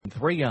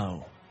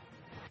1130.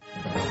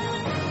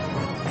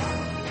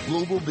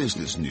 Global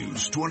business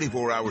news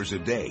 24 hours a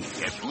day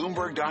at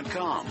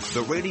Bloomberg.com,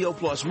 the Radio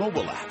Plus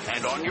mobile app,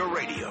 and on your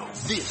radio.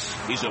 This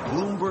is a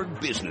Bloomberg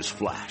Business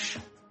Flash.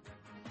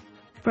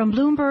 From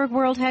Bloomberg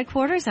World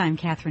Headquarters, I'm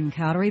Catherine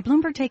Cowdery.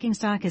 Bloomberg Taking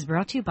Stock is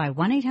brought to you by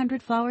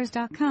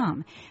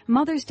 1-800-Flowers.com.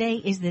 Mother's Day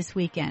is this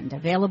weekend.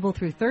 Available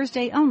through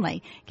Thursday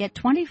only. Get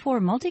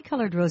 24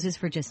 multicolored roses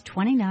for just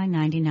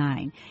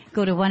 $29.99.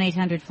 Go to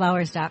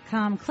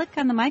 1-800-Flowers.com, click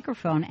on the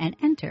microphone, and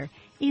enter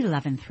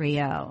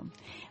 1130.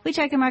 We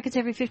check the markets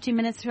every 15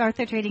 minutes throughout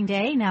the trading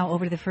day. Now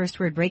over to the First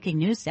Word breaking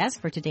news desk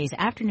for today's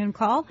afternoon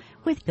call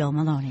with Bill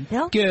Maloney.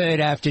 Bill? Good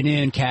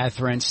afternoon,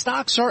 Catherine.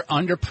 Stocks are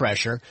under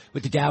pressure,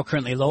 with the Dow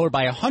currently lower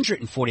by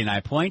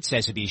 149 points.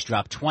 S&P's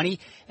dropped 20,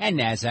 and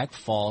Nasdaq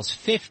falls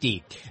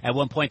 50. At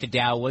one point, the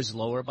Dow was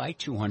lower by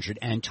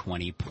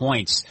 220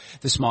 points.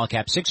 The small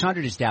cap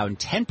 600 is down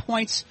 10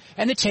 points,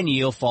 and the 10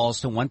 yield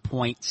falls to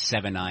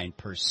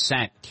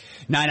 1.79%.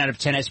 9 out of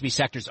 10 S&P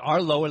sectors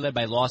are lower, led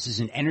by losses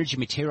in energy,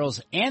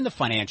 materials, and the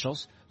financials.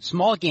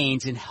 Small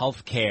gains in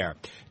healthcare.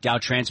 Dow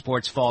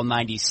Transports fall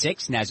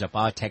 96, Nasdaq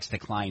Biotechs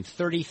decline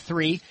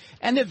 33,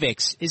 and the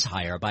VIX is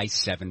higher by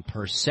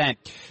 7%.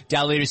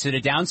 Dow leaders to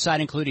the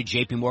downside included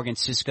JP Morgan,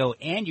 Cisco,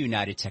 and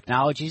United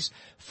Technologies.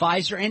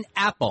 Pfizer and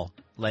Apple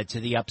led to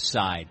the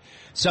upside.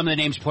 Some of the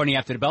names pointing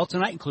after the bell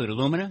tonight include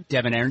Illumina,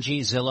 Devon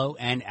Energy, Zillow,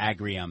 and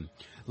Agrium.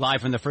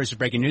 Live from the First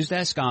Breaking News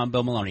Desk, I'm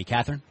Bill Maloney.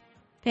 Catherine?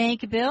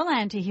 Thank you, Bill.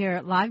 And to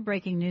hear live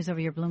breaking news over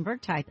your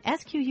Bloomberg, type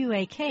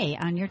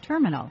SQUAK on your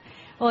terminal.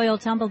 Oil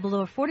tumbled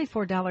below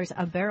 $44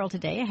 a barrel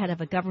today ahead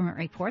of a government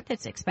report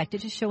that's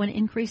expected to show an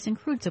increase in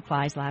crude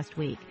supplies last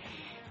week.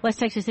 West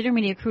Texas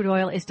Intermediate crude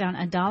oil is down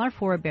 $1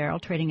 for a barrel,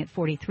 trading at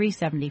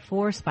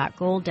 $43.74. Spot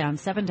gold down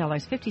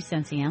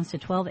 $7.50 an ounce to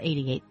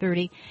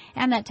 $12.8830.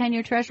 And that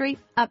 10-year Treasury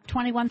up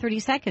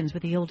 21/32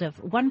 with a yield of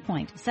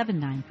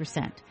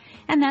 1.79%.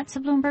 And that's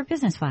the Bloomberg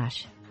Business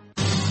Flash.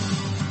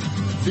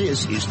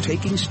 This is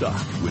Taking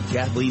Stock with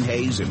Kathleen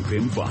Hayes and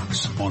Pimm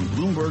Fox on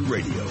Bloomberg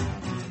Radio.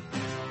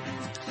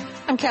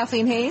 I'm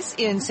Kathleen Hayes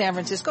in San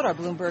Francisco at our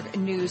Bloomberg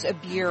News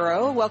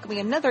Bureau, welcoming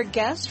another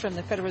guest from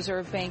the Federal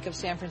Reserve Bank of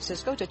San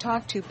Francisco to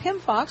talk to Pimm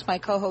Fox, my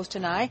co-host,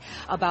 and I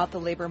about the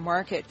labor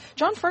market.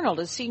 John Fernald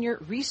is Senior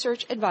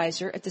Research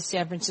Advisor at the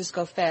San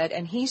Francisco Fed,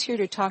 and he's here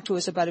to talk to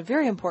us about a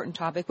very important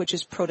topic, which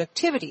is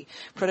productivity.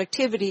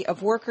 Productivity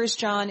of workers,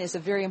 John, is a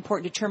very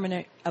important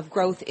determinant of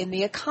growth in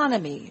the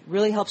economy. It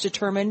really helps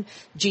determine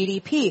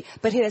GDP,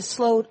 but it has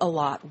slowed a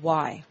lot.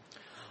 Why?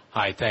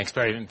 Hi, thanks.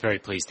 Very, very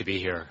pleased to be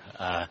here.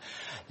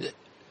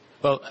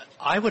 Well,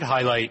 I would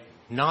highlight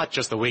not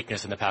just the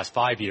weakness in the past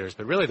 5 years,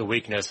 but really the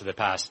weakness of the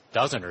past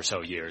dozen or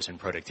so years in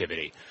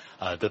productivity.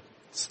 The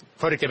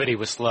productivity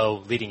was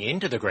slow leading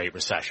into the Great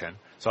Recession,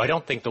 so I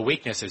don't think the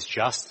weakness is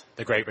just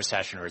the Great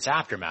Recession or its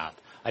aftermath.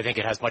 I think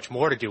it has much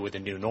more to do with the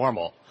new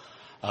normal.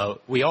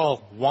 We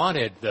all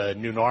wanted the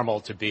new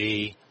normal to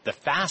be the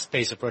fast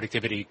pace of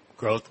productivity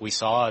growth we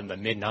saw in the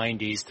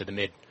mid-90s to the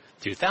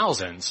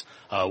mid-2000s,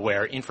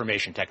 where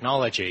information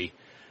technology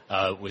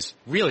was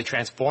really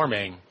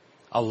transforming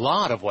a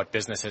lot of what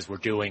businesses were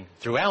doing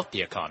throughout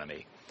the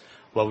economy.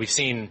 What we've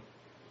seen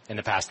in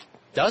the past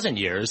dozen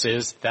years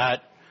is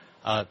that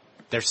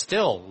there's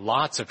still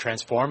lots of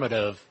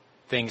transformative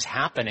things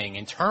happening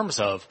in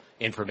terms of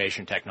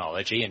information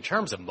technology, in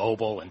terms of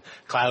mobile and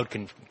cloud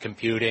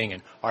computing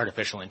and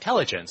artificial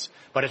intelligence,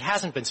 but it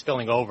hasn't been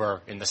spilling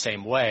over in the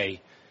same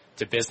way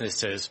to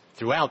businesses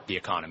throughout the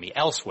economy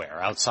elsewhere,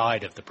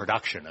 outside of the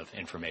production of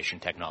information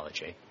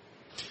technology.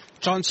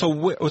 John,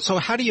 so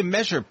how do you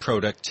measure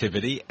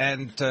productivity,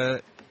 and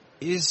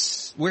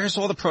where's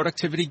all the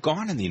productivity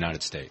gone in the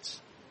United States?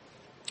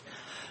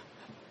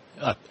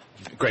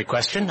 Great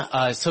question.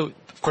 So,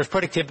 of course,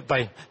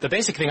 the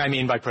basic thing I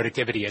mean by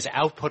productivity is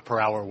output per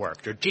hour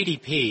worked, or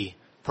GDP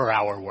per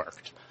hour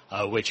worked,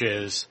 which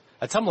is,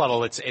 at some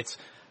level, it's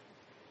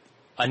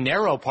a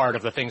narrow part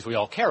of the things we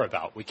all care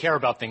about. We care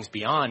about things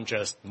beyond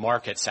just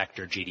market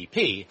sector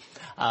GDP,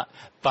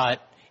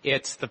 but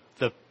it's the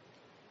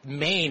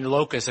main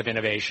locus of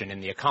innovation in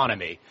the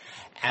economy.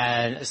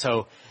 And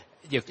so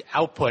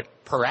output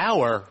per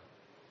hour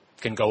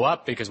can go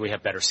up because we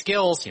have better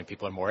skills,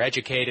 people are more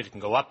educated. It can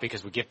go up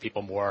because we give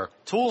people more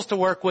tools to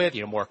work with,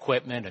 more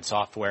equipment and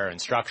software and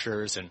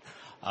structures and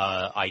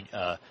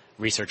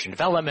research and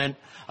development,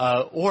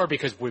 or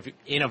because we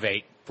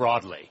innovate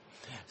broadly.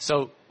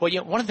 So, one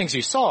of the things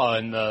you saw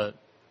in the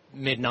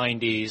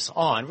mid-90s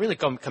on, really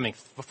coming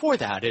before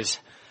that, is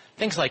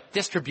things like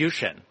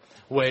distribution,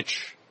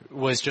 which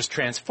was just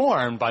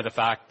transformed by the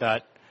fact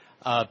that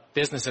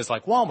businesses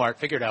like Walmart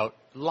figured out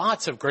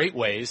lots of great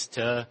ways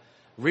to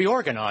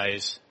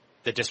reorganize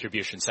the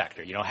distribution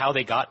sector, how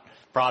they got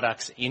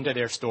products into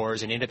their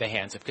stores and into the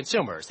hands of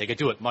consumers. They could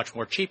do it much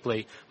more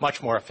cheaply,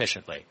 much more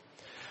efficiently.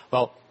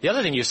 Well, the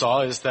other thing you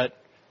saw is that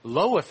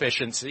low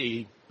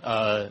efficiency,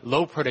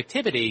 low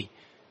productivity,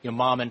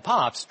 mom and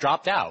pops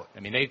dropped out. I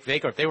mean,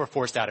 they were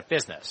forced out of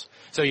business.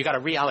 So you got a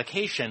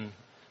reallocation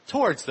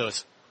towards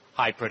those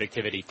high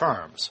productivity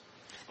firms.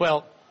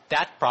 Well,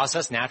 that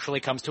process naturally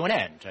comes to an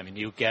end. I mean,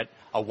 you get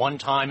a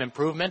one-time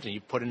improvement and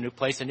you put in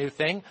place a new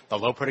thing. The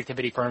low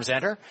productivity firms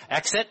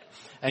exit,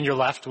 and you're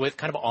left with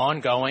kind of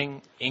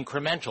ongoing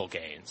incremental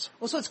gains.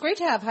 Well, so it's great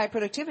to have high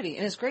productivity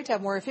and it's great to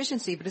have more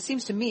efficiency, but it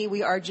seems to me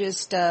we are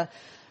just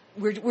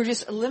we're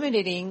just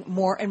eliminating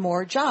more and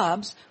more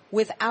jobs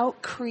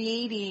without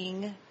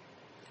creating,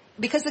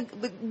 because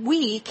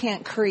we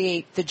can't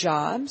create the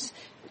jobs.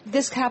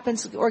 This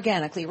happens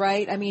organically,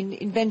 right? I mean,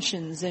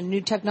 inventions and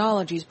new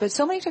technologies, but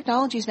so many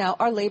technologies now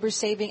are labor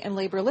saving and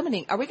labor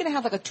limiting. Are we going to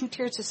have like a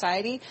two-tiered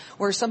society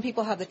where some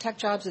people have the tech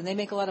jobs and they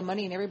make a lot of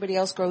money and everybody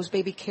else grows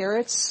baby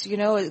carrots,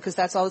 because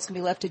that's all that's going to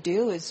be left to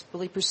do is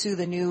really pursue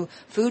the new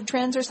food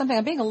trends or something?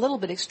 I'm being a little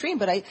bit extreme,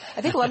 but I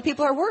think a lot of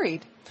people are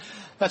worried.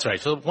 That's right.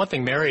 So one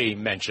thing Mary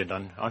mentioned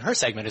on her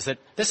segment is that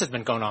this has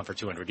been going on for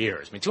 200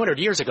 years. I mean, 200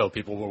 years ago,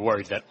 people were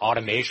worried that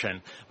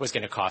automation was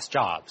going to cost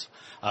jobs.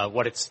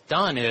 What it's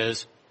done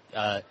is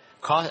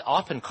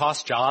often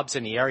cost jobs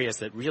in the areas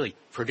that really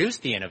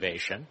produced the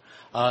innovation,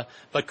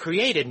 but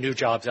created new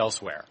jobs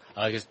elsewhere.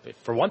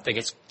 For one thing,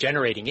 it's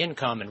generating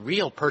income and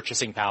real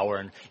purchasing power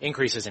and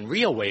increases in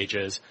real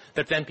wages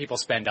that then people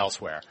spend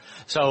elsewhere.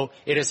 So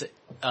it is,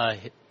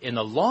 in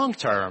the long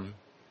term,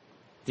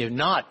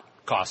 not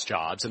cost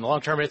jobs. In the long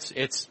term,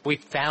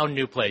 we've found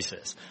new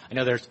places. I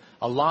know there's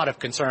a lot of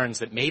concerns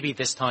that maybe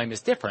this time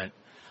is different.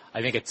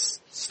 I think it's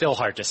still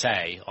hard to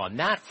say on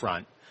that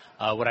front.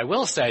 What I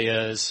will say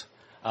is,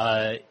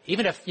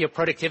 even if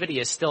productivity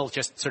is still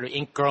just sort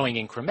of growing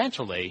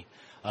incrementally,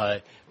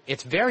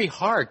 it's very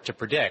hard to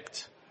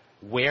predict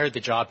where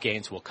the job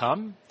gains will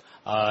come,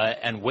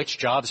 and which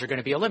jobs are going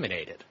to be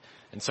eliminated.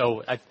 And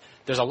so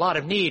there's a lot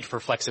of need for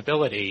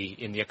flexibility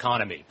in the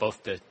economy,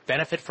 both to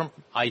benefit from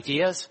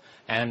ideas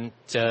and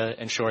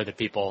to ensure that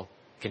people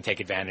can take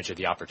advantage of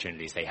the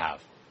opportunities they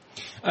have.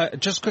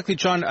 Just quickly,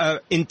 John,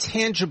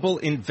 intangible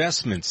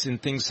investments in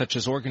things such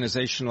as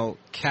organizational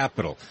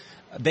capital,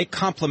 are they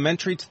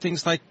complementary to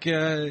things like,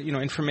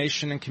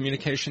 information and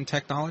communication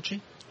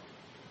technology?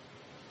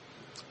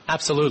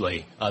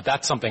 Absolutely.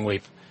 That's something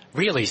we've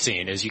really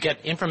seen is you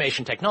get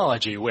information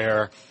technology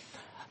where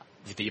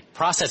the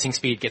processing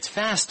speed gets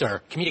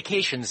faster,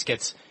 communications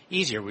gets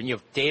easier, when you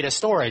have data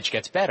storage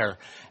gets better,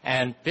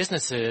 and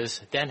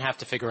businesses then have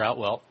to figure out,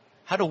 well,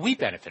 how do we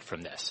benefit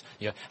from this?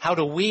 How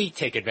do we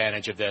take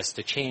advantage of this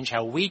to change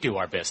how we do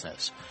our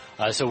business?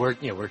 So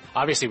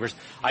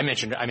I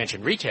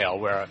mentioned retail,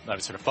 where I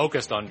was sort of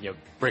focused on,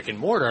 brick and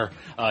mortar,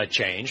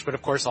 change, but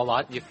of course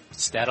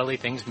steadily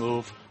things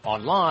move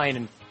online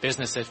and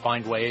businesses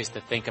find ways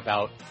to think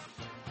about,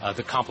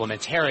 the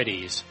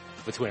complementarities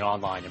between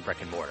online and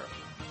brick and mortar.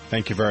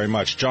 Thank you very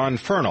much. John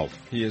Fernald.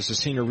 He is a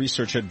senior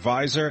research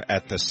advisor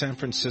at the San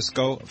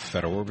Francisco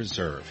Federal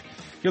Reserve.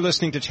 You're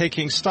listening to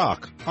Taking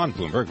Stock on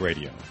Bloomberg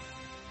Radio.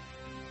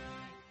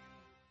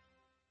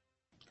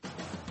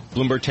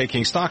 Bloomberg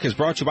Taking Stock is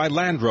brought to you by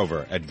Land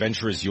Rover.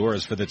 Adventure is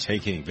yours for the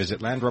taking.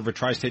 Visit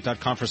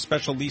LandRoverTristate.com for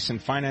special lease and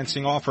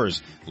financing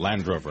offers.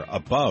 Land Rover,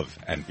 above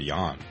and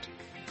beyond.